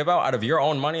 whatever you give out of your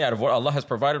own money, out of what Allah has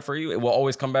provided for you, it will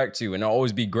always come back to you, and it'll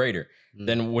always be greater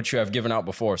than what you have given out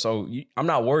before. So I'm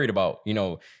not worried about, you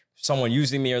know, someone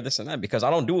using me or this and that, because I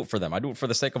don't do it for them. I do it for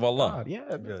the sake of Allah. Yeah,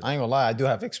 I ain't gonna lie, I do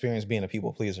have experience being a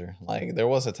people pleaser. Like there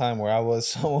was a time where I was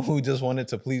someone who just wanted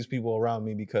to please people around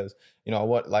me because, you know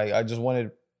what, like I just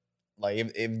wanted, like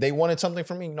if they wanted something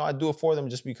from me, you know, I'd do it for them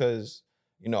just because,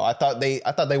 you know, I thought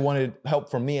they wanted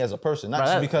help from me as a person, not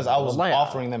just because I was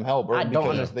offering them help or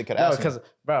because they could ask me. Because,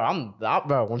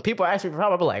 bro, when people ask me for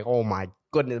help, I'll be like, oh my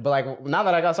goodness. But like now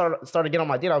that I got started getting on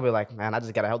my deal, I'll be like, man, I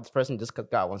just gotta help this person just because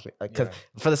God wants me. Like, because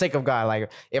for the sake of God,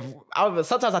 like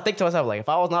sometimes I think to myself, like, if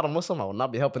I was not a Muslim, I would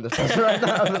not be helping this person right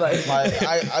now. I'd be like,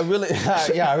 I really,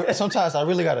 sometimes I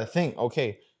really gotta think,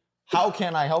 okay, how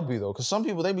can I help you though? Because some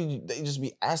people, they just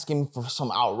be asking for some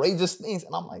outrageous things,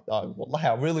 and I'm like, dog, wallahi,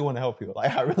 I really want to help you.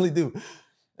 Like I really do.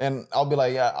 And I'll be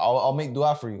like, yeah, I'll make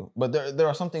dua for you. But there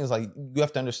are some things like you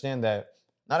have to understand that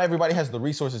not everybody has the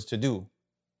resources to do.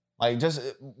 Like just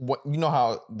what you know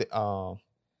how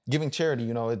giving charity,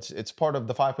 you know, it's part of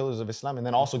the 5 pillars of Islam, and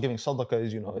then also giving sadaqah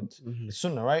is, you know, it's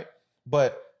sunnah, right?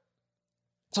 But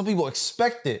some people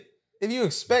expect it. If you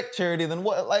expect charity, then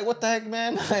what? Like what the heck,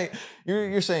 man? Like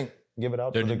you're saying. Give it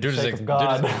out for the sake of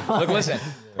God. Look, listen.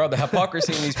 Bro, the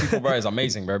hypocrisy in these people, bro, is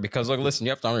amazing, bro. Because look, listen,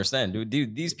 you have to understand,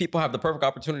 dude. These people have the perfect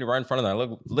opportunity right in front of them.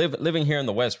 Look, living here in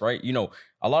the West, right? You know,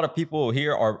 a lot of people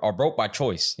here are broke by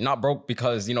choice. You're not broke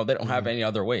because they don't have any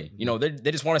other way. You know,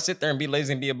 they just want to sit there and be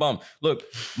lazy and be a bum. Look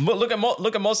at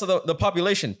most of the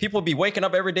population. People be waking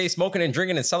up every day, smoking and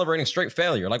drinking and celebrating straight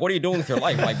failure. Like, what are you doing with your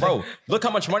life? Like, bro, look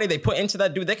how much money they put into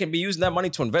that, dude. They can be using that money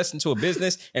to invest into a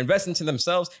business, invest into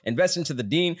themselves, invest into the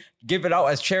deen, give it out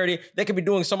as charity. They could be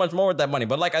doing so much more with that money.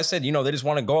 But like I said, they just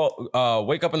want to go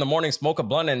wake up in the morning, smoke a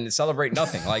blunt, and celebrate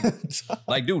nothing.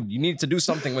 Like, dude, you need to do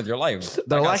something with your life.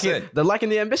 They're lacking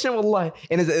the ambition with life.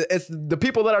 And it's the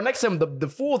people that are next to him, the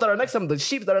fools that are next to him, the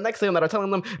sheep that are next to him that are telling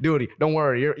them, dude, don't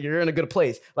worry, you're in a good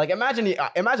place. Like, imagine if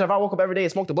I woke up every day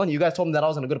and smoked a blunt, you guys told me that I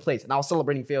was in a good place and I was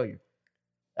celebrating failure.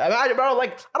 Imagine, bro,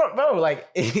 like, I don't, bro, like,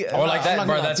 or like that,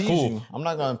 bro, that's cool. You. I'm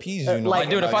not gonna appease you. Like,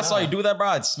 dude, if I saw you do that, bro,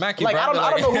 I'd smack you, like, bro.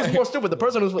 I don't know who's more stupid, the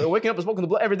person who's waking up and smoking the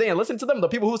blunt every day and listening to them, the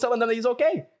people who's telling them that he's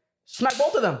okay. Smack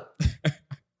both of them.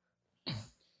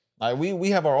 Like, we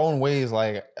have our own ways,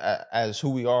 like, as who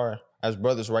we are as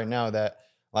brothers right now, that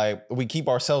like we keep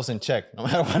ourselves in check no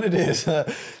matter what it is.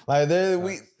 Like,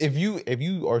 if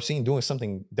you are seen doing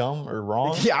something dumb or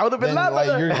wrong, I would have been mad. Like,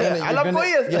 you're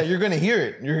gonna hear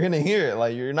it. You're gonna hear it.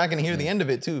 Like, you're not gonna hear the end of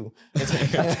it too.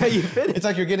 It's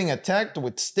like you're getting attacked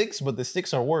with sticks, but the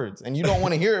sticks are words, and you don't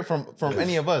want to hear it from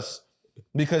any of us,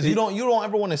 because you don't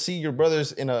ever want to see your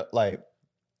brothers in a, like,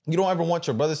 you don't ever want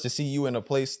your brothers to see you in a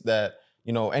place that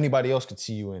anybody else could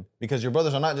see you in, because your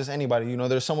brothers are not just anybody.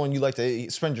 There's someone you like to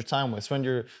spend your time with,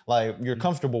 you're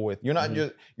comfortable with. You're not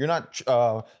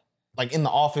like in the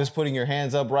office putting your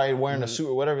hands up, right, wearing a suit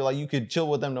or whatever. Like, you could chill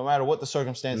with them no matter what the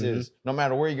circumstance is, no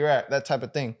matter where you're at, that type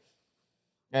of thing.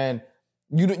 And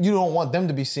you don't want them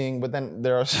to be seeing, but then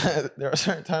there are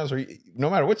certain times where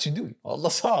no matter what you do, Allah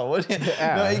saw. You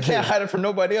can't hide it from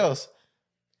nobody else.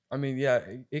 I mean, yeah,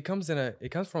 it comes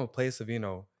from a place of,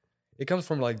 it comes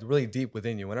from like really deep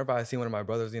within you. Whenever I see one of my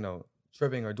brothers,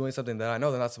 tripping or doing something that I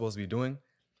know they're not supposed to be doing,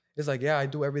 it's like, yeah, I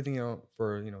do everything,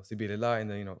 for, sabilillah,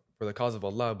 and then, for the cause of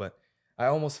Allah, but I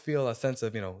almost feel a sense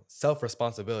of,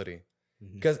 self-responsibility.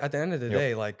 Because at the end of the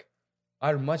day, like,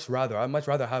 I'd much rather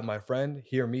have my friend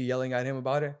hear me yelling at him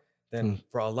about it than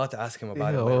for Allah to ask him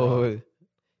about it later on.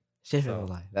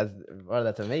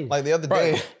 That's amazing. Like, the other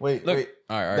day, wait.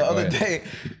 All right, the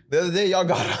other day, y'all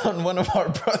got on one of our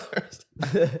brothers.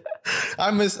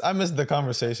 I missed the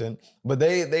conversation, but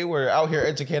they were out here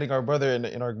educating our brother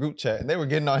in our group chat, and they were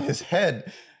getting on his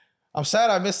head. I'm sad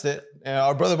I missed it. And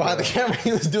our brother behind the camera,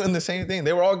 he was doing the same thing.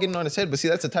 They were all getting on his head. But see,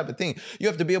 that's the type of thing. You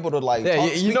have to be able to, like,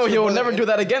 he'll never do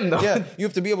that again, though. Yeah, you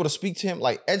have to be able to speak to him,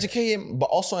 like, educate him, but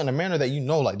also in a manner that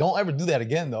like, don't ever do that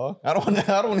again, though. I don't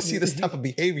want to see this type of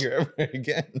behavior ever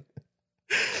again.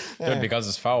 Good, because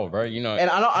it's foul, bro. And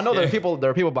I know there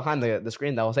are people behind the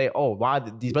screen that will say, "Oh, why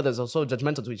these brothers are so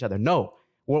judgmental to each other?" No,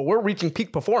 we're reaching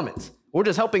peak performance. We're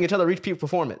just helping each other reach peak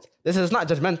performance. This is not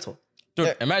judgmental.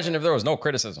 Dude, imagine if there was no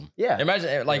criticism. Yeah.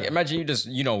 Imagine you just,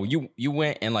 you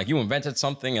went and, like, you invented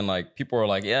something and, like, people were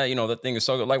like, yeah, that thing is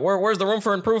so good. Like, where's the room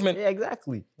for improvement? Yeah,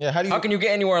 exactly. Yeah, how can you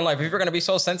get anywhere in life if you're going to be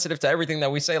so sensitive to everything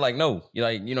that we say? Like, no,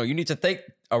 you need to take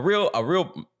a real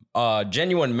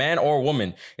genuine man or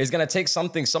woman is going to take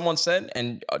something someone said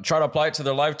and try to apply it to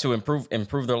their life to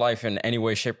improve their life in any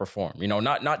way, shape, or form.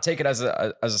 Not take it as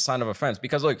a sign of offense.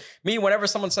 Because look, me, whenever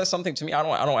someone says something to me, I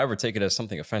don't ever take it as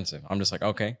something offensive. I'm just like,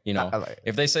 okay,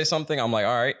 if they say something, I'm like,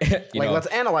 all right, let's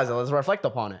analyze it, let's reflect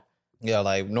upon it. Yeah,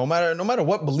 like, no matter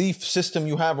what belief system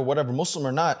you have or whatever, Muslim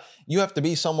or not, you have to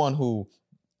be someone who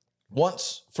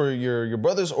wants for your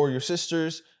brothers or your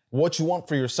sisters what you want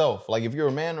for yourself. Like, if you're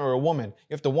a man or a woman,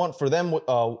 you have to want for them,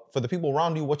 for the people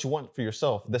around you, what you want for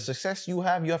yourself. The success you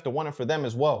have to want it for them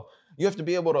as well. You have to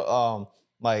be able to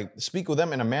like, speak with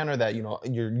them in a manner that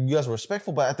you guys are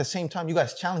respectful, but at the same time, you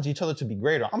guys challenge each other to be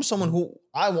greater. I'm someone who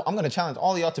I'm going to challenge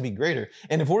all of y'all to be greater.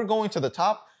 And if we're going to the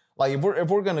top, like, if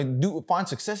we're gonna find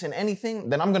success in anything,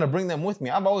 then I'm gonna bring them with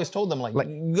me. I've always told them, like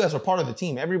you guys are part of the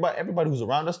team. Everybody who's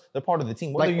around us, they're part of the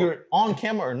team. Whether you're on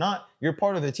camera or not, you're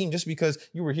part of the team just because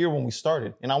you were here when we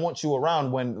started. And I want you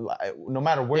around when, no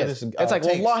matter where this is. It's like,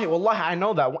 wallahi, I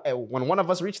know that when one of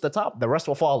us reach the top, the rest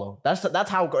will follow. That's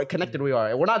how connected we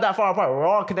are. We're not that far apart. We're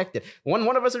all connected. When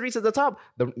one of us reaches the top,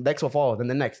 the next will follow. Then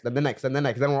the next, then the next, then the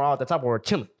next. Then we're all at the top. We're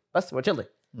chilling. We're chilling.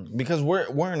 Because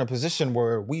we're in a position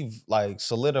where we've, like,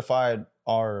 solidified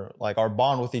our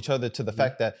bond with each other to the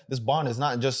fact that this bond is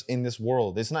not just in this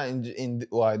world. It's not in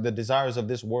like, the desires of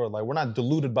this world. Like, we're not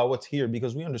deluded by what's here,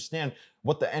 because we understand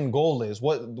what the end goal is,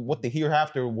 what the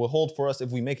hereafter will hold for us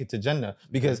if we make it to Jannah.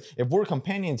 Because if we're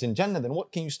companions in Jannah, then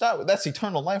what can you start with? That's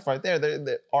eternal life right there.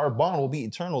 Our bond will be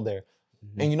eternal there.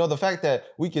 And the fact that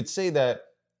we could say that,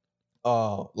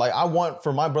 like I want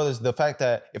for my brothers the fact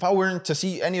that if I weren't to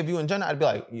see any of you in Jannah, I'd be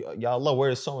like, Ya Allah, where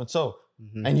is so and so?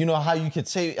 And you know how you could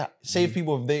save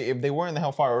people if they were in the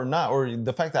hellfire or not, or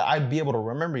the fact that I'd be able to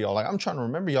remember y'all. Like I'm trying to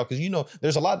remember y'all because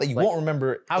there's a lot that you won't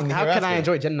remember. How can I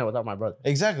enjoy Jannah without my brother?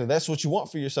 Exactly, that's what you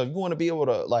want for yourself. You want to be able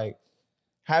to like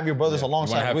have your brothers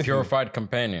alongside. You want to have purified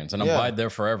companions and abide there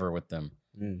forever with them.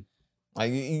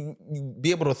 Like you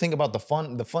be able to think about the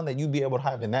fun that you'd be able to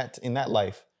have in that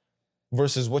life.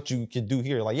 Versus what you could do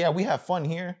here. Like, yeah, we have fun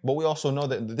here, but we also know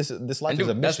that this life is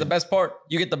a mission. That's the best part.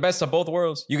 You get the best of both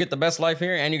worlds. You get the best life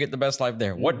here and you get the best life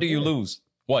there. What do you lose?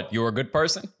 What? You were a good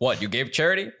person? What? You gave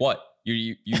charity? What?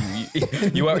 You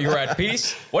were at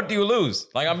peace? What do you lose?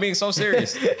 Like, I'm being so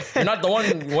serious. You're not the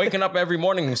one waking up every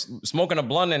morning smoking a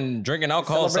blunt and drinking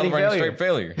alcohol, celebrating straight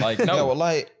failure. Like, no. Yeah, well,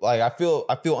 like I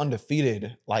feel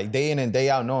undefeated, like day in and day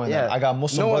out, knowing that I got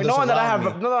Muslim brothers knowing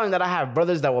that I have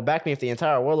brothers that will back me if the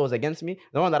entire world was against me.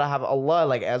 Knowing that I have Allah,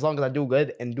 like as long as I do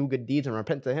good and do good deeds and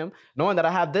repent to Him. Knowing that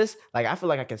I have this, like I feel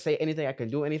like I can say anything, I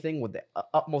can do anything with the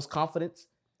utmost confidence.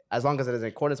 As long as it is in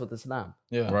accordance with Islam.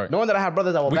 Yeah. Right. Knowing that I have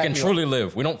brothers that will back me up. We can truly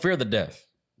live. We don't fear the death.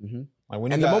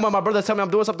 Like and the moment my brothers tell me I'm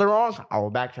doing something wrong, I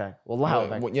will backtrack.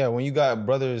 When you got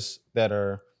brothers that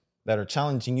are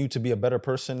challenging you to be a better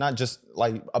person, not just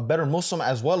like a better Muslim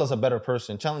as well as a better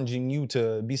person, challenging you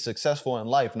to be successful in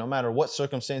life, no matter what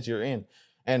circumstance you're in.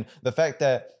 And the fact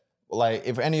that like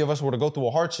if any of us were to go through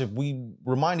a hardship, we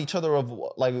remind each other of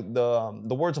like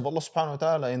the words of Allah subhanahu wa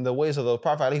ta'ala and the ways of the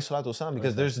Prophet alayhi salatu wasalam,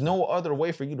 because there's no other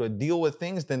way for you to deal with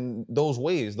things than those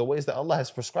ways, the ways that Allah has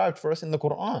prescribed for us in the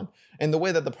Quran and the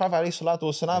way that the Prophet alayhi salatu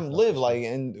wasalam lived, like,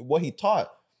 and what he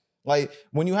taught. Like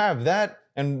when you have that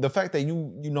and the fact that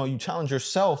you challenge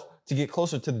yourself to get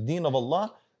closer to the deen of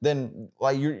Allah, then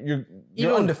like you're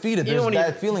undefeated.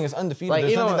 That feeling is undefeated. Like,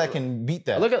 there's nothing that can beat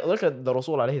that. Look at the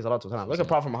Rasul alayhi salatu wasalam. Look at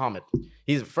Prophet Muhammad.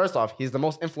 He's the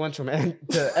most influential man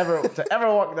to ever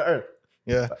walk the earth.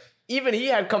 Yeah. Even he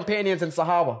had companions and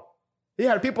Sahaba. He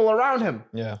had people around him.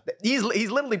 Yeah. He's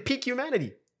literally peak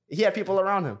humanity. He had people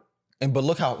around him. But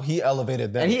look how he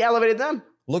elevated them. And he elevated them.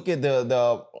 Look at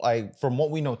the like from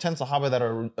what we know, 10 Sahaba that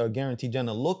are guaranteed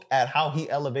Jannah. Look at how he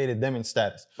elevated them in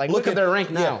status. Like look at their rank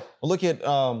now.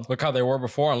 Yeah, look how they were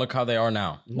before and look how they are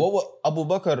now. What Abu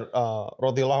Bakr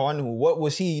radiallahu anhu, what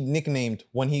was he nicknamed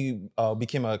when he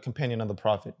became a companion of the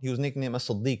Prophet? He was nicknamed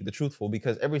as-Siddiq, the truthful,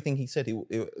 because everything he said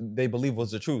they believed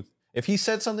was the truth. If he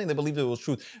said something, they believed it was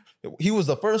truth. He was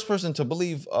the first person to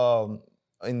believe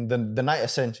in the night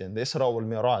ascension, the Isra wal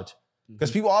Miraj.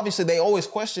 Because people, obviously, they always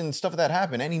question stuff that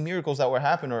happened. Any miracles that were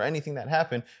happening or anything that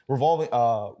happened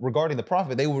regarding the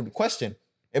Prophet, they would question.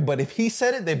 But if he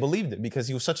said it, they believed it because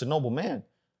he was such a noble man.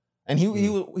 And he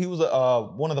was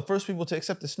one of the first people to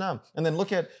accept Islam. And then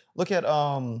look at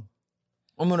Umar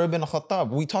ibn Khattab.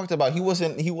 We talked about he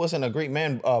wasn't a great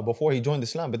man before he joined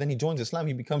Islam. But then he joins Islam.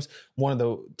 He becomes one of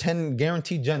the 10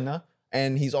 guaranteed Jannah.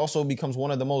 And he's also becomes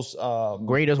one of the most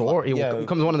greatest warriors. He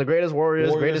becomes one of the greatest warriors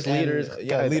greatest leaders.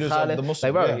 Leaders of the Muslims.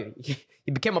 Like, bro,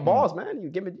 he became a boss, man. You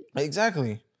give me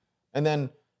exactly. And then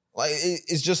like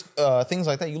it's just things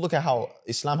like that. You look at how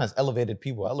Islam has elevated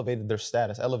people, elevated their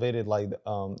status, elevated like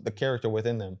the character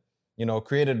within them.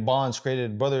 Created bonds,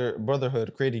 created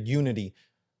brotherhood, created unity.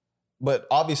 But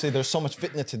obviously, there's so much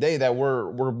fitna today that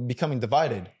we're becoming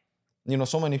divided.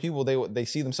 So many people they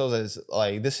see themselves as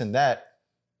like this and that.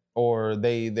 Or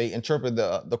they interpret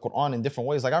the Quran in different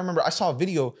ways. Like I remember I saw a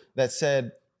video that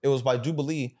said it was by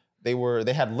Jubilee. They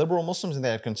had liberal Muslims and they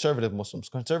had conservative Muslims.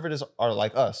 Conservatives are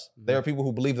like us. They are people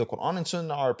who believe the Quran and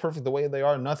Sunnah are perfect the way they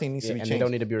are. Nothing needs to be changed. They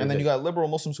don't need to be and then you got liberal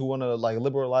Muslims who want to like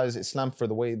liberalize Islam for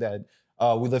the way that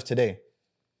we live today.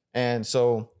 And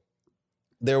so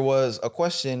there was a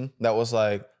question that was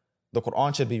like the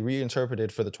Quran should be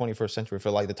reinterpreted for the 21st century,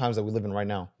 for like the times that we live in right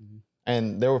now. Mm-hmm.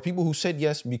 And there were people who said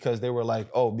yes because they were like,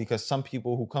 because some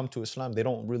people who come to Islam, they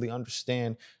don't really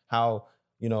understand how,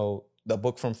 the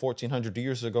book from 1400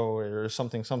 years ago or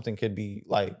something could be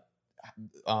like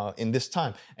in this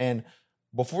time. And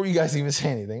before you guys even say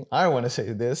anything, I want to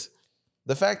say this.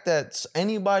 The fact that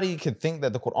anybody could think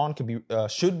that the Quran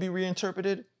should be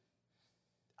reinterpreted,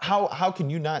 how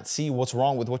can you not see what's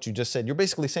wrong with what you just said? You're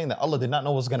basically saying that Allah did not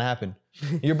know what was going to happen.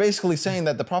 You're basically saying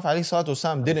that the Prophet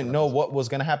ﷺ didn't know what was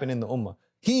going to happen in the ummah.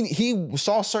 He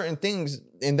saw certain things,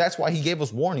 and that's why he gave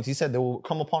us warnings. He said there will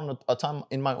come upon a time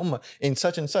in my ummah in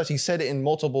such and such. He said it in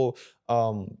multiple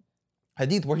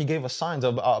hadith where he gave us signs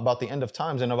about the end of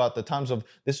times and about the times of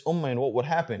this ummah and what would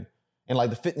happen and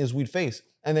like the fitness we'd face.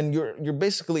 And then you're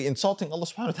basically insulting Allah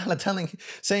subhanahu wa ta'ala,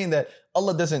 saying that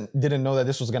Allah didn't know that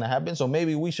this was gonna happen. So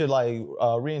maybe we should like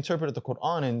reinterpret the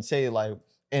Quran and say like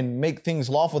and make things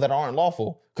lawful that aren't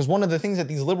lawful. Because one of the things that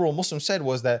these liberal Muslims said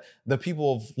was that the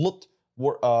people of Lut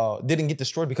didn't get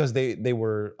destroyed because they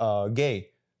were gay.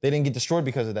 They didn't get destroyed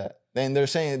because of that. And they're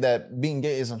saying that being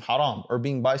gay isn't haram, or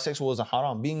being bisexual isn't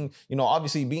haram. Being,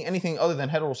 obviously being anything other than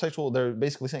heterosexual, they're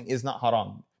basically saying is not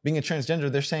haram. Being a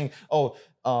transgender, they're saying,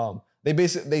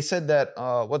 they said that,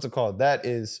 what's it called? That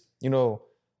is,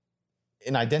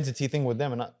 an identity thing with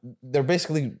them. And they're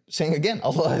basically saying, again,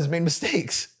 Allah has made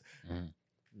mistakes.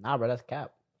 Nah, bro, that's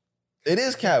cap. It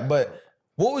is cap, but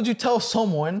what would you tell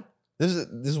someone? This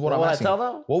is what I'm asking. I tell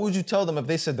them? What would you tell them if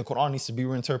they said the Quran needs to be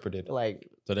reinterpreted? Like,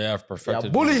 So they have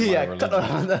perfected. bully. my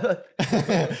religion.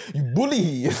 You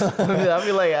bully.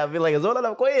 I'd be like,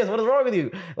 what is wrong with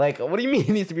you? Like, what do you mean it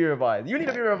needs to be revised? You need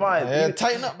to be revised. Yeah,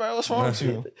 tighten up, bro. What's wrong with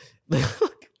you?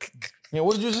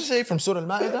 What did you just say from Surah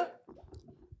Al-Ma'idah?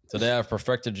 So they have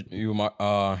perfected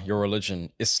your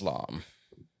religion, Islam.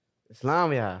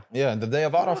 Islam, yeah. Yeah, the day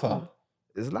of Arafah.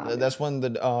 Islam. That's when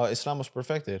the Islam was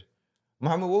perfected.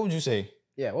 Muhammad, what would you say?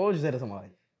 Yeah, what would you say to somebody?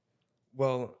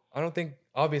 Well, I don't think,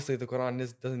 obviously, the Quran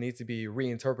doesn't need to be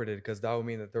reinterpreted because that would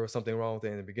mean that there was something wrong with it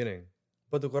in the beginning.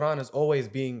 But the Quran is always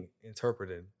being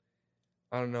interpreted.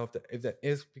 I don't know if that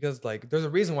is because, like, there's a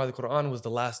reason why the Quran was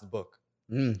the last book.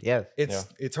 Yes.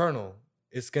 It's eternal.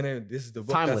 This is the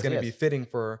book Timeless, that's going to yes. be fitting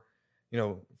for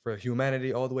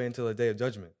humanity all the way until the day of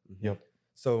judgment. Yep.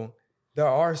 So there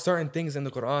are certain things in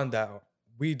the Quran that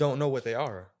we don't know what they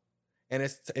are. And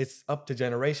it's up to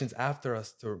generations after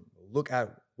us to look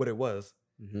at what it was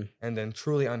and then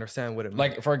truly understand what it meant.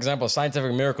 Like, for example,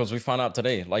 scientific miracles we found out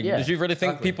today. Like, Yeah, did you really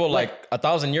think exactly. people like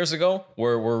 1,000 years ago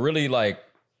were really like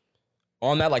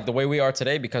on that, like the way we are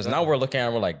today? Because now we're looking at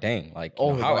it, we're like, dang, like,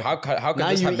 how could Now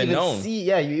this you have been even known? see,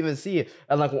 you even see it.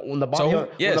 And like when the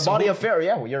body, of Pharaoh,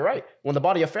 yeah, you're right. When the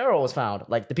body of Pharaoh was found,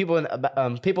 like the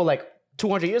people like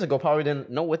 200 years ago probably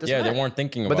didn't know what this meant. They weren't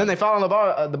thinking about But then it. they found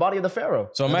the body of the Pharaoh.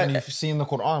 So And then imagine, you see in the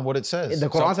Quran what it says. The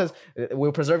Quran says,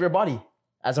 we'll preserve your body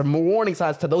as a warning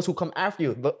signs to those who come after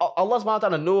you. But Allah subhanahu wa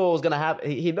ta'ala knew what was going to happen.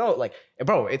 He knows, like,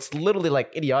 bro, it's literally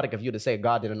like idiotic of you to say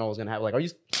God didn't know what was going to happen. Like, are you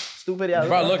stupid? Yeah,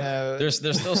 bro, look, there's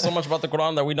still so much about the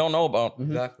Quran that we don't know about.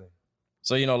 Exactly.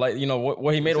 So,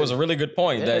 what he made was a really good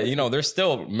point that, there's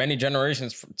still many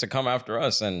generations to come after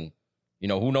us, and,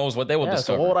 who knows what they will So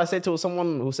discover. what would I say to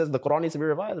someone who says the Quran needs to be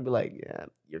revised? I'd be like, yeah,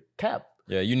 you're cap.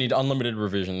 Yeah, you need unlimited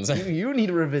revisions. You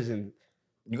need a revision.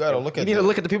 You got to look You at need to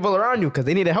look at the people around you because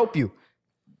they need to help you.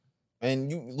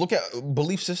 And you look at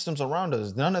belief systems around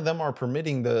us. None of them are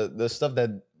permitting the stuff that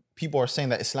people are saying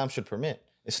that Islam should permit.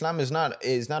 Islam is not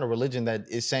a religion that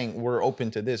is saying we're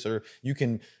open to this, or you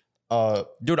can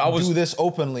Dude, do this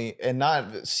openly and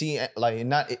not see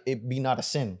it be not a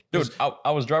sin. Dude,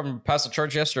 I was driving past the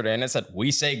church yesterday and it said,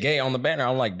 "We say gay" on the banner.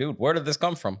 I'm like, dude, where did this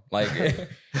come from? Like,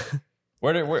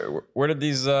 where did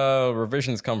these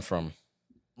revisions come from?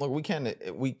 Look, we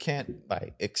can't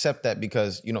like accept that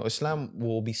because Islam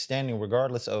will be standing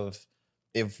regardless of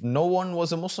if no one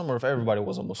was a Muslim or if everybody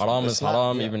was a Muslim. Haram is Islam-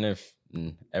 haram yeah. even if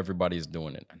everybody is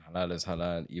doing it, and halal is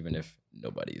halal even if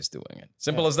nobody is doing it.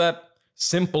 Simple as that.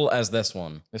 Simple as this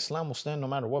one. Islam will stand no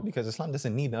matter what because Islam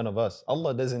doesn't need none of us.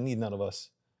 Allah doesn't need none of us.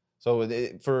 So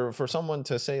for someone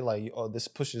to say like, oh, this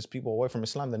pushes people away from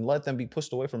Islam, then let them be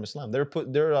pushed away from Islam.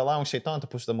 They're allowing shaitan to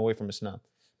push them away from Islam.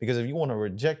 Because if you want to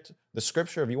reject the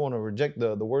scripture, if you want to reject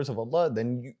the words of Allah,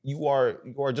 then you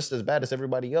are just as bad as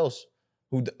everybody else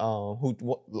who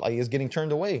like is getting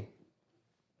turned away.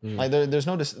 Like there's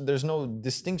no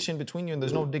distinction between you, and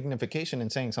there's no dignification in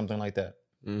saying something like that.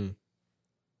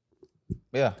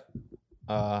 Yeah.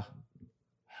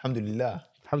 Alhamdulillah.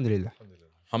 Alhamdulillah.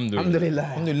 Alhamdulillah.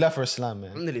 Alhamdulillah for Islam,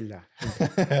 man. Alhamdulillah.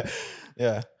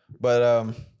 Yeah. But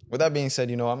with that being said,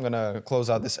 I'm gonna close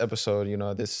out this episode.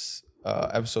 This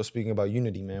episode speaking about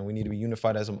unity, man. We need to be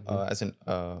unified as an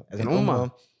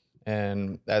ummah.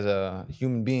 And as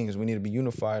human beings, we need to be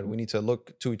unified. We need to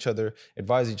look to each other,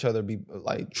 advise each other, be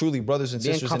like truly brothers and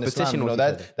sisters in Islam.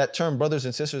 That term brothers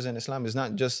and sisters in Islam is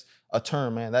not just a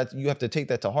term, man. That you have to take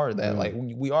that to heart. That like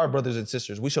we are brothers and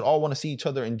sisters. We should all want to see each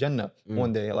other in Jannah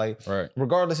one day. Like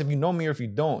regardless if you know me or if you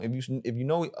don't. If you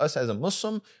know us as a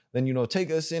Muslim, then take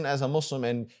us in as a Muslim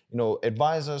and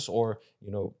advise us or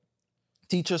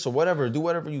teach us or whatever. Do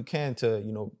whatever you can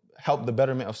to help the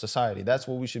betterment of society. That's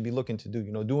what we should be looking to do.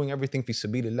 Doing everything fi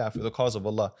sabilillah, for the cause of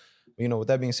Allah. With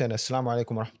that being said, assalamu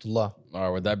alaikum wa rahmatullah. All right,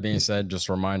 with that being said, just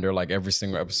a reminder, like every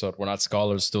single episode, we're not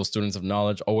scholars, still students of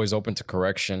knowledge, always open to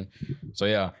correction. So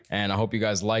yeah, and I hope you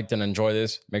guys liked and enjoy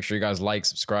this. Make sure you guys like,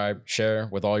 subscribe, share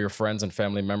with all your friends and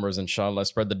family members, inshallah.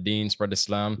 Spread the deen, spread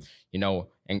Islam,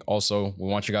 and also we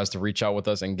want you guys to reach out with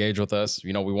us, engage with us.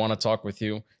 We want to talk with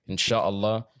you,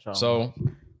 inshallah. So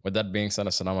With that being said,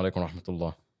 assalamu alaikum wa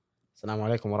rahmatullah. Assalamu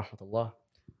alaikum wa rahmatullah.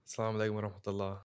 Assalamu alaikum wa rahmatullah.